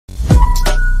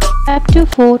Chapter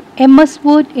 4, MS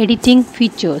Word Editing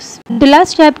Features. In the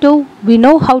last chapter, we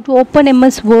know how to open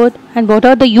MS Word and what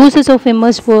are the uses of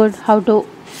MS Word, how to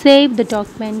save the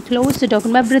document, close the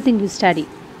document, everything we study.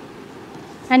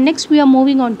 And next we are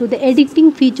moving on to the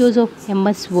editing features of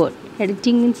MS Word.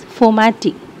 Editing means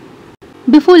formatting.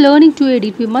 Before learning to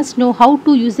edit, we must know how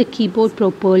to use the keyboard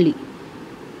properly.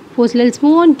 First, let's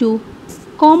move on to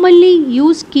commonly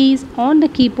used keys on the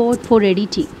keyboard for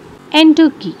editing. Enter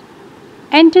key.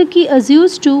 Enter key is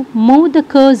used to move the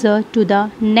cursor to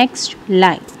the next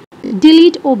line.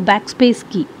 Delete or backspace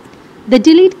key. The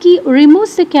delete key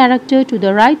removes the character to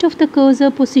the right of the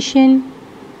cursor position.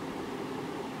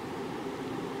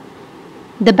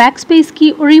 The backspace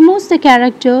key removes the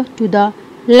character to the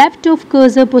left of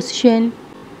cursor position.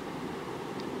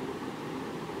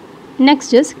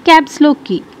 Next is caps lock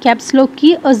key. Caps lock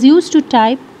key is used to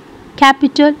type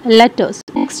capital letters.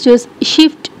 Next is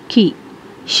shift key.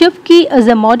 Shift key is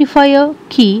a modifier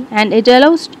key and it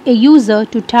allows a user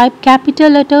to type capital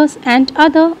letters and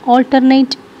other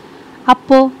alternate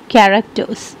upper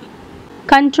characters.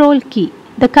 Control key.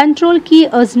 The control key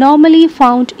is normally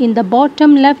found in the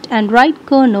bottom left and right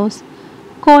corners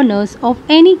of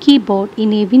any keyboard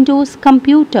in a Windows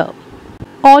computer.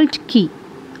 Alt key.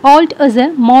 Alt is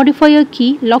a modifier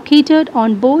key located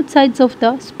on both sides of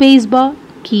the spacebar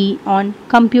key on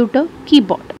computer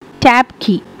keyboard. Tab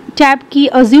key. Tab key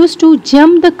is used to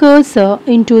jump the cursor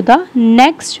into the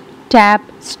next tab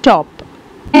stop.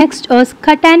 Next is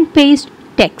cut and paste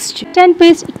text. Cut and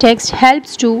paste text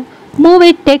helps to move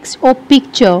a text or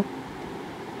picture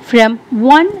from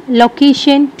one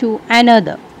location to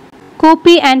another.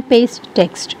 Copy and paste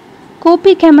text.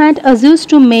 Copy command is used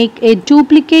to make a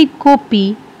duplicate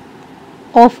copy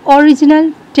of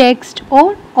original text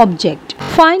or object.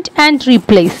 Find and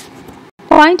replace.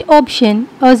 Find option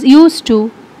is used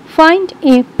to find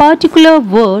a particular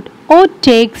word or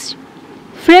text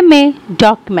from a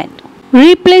document.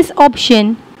 Replace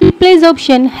option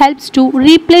helps to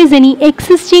replace any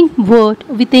existing word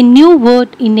with a new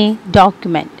word in a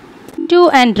document. Undo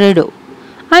and redo.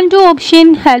 Undo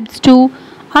option helps to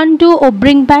undo or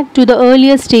bring back to the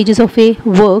earlier stages of a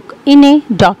work in a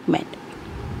document.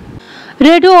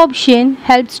 Redo option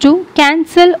helps to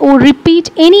cancel or repeat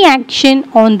any action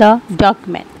on the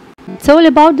document. That's all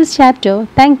about this chapter.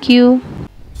 Thank you.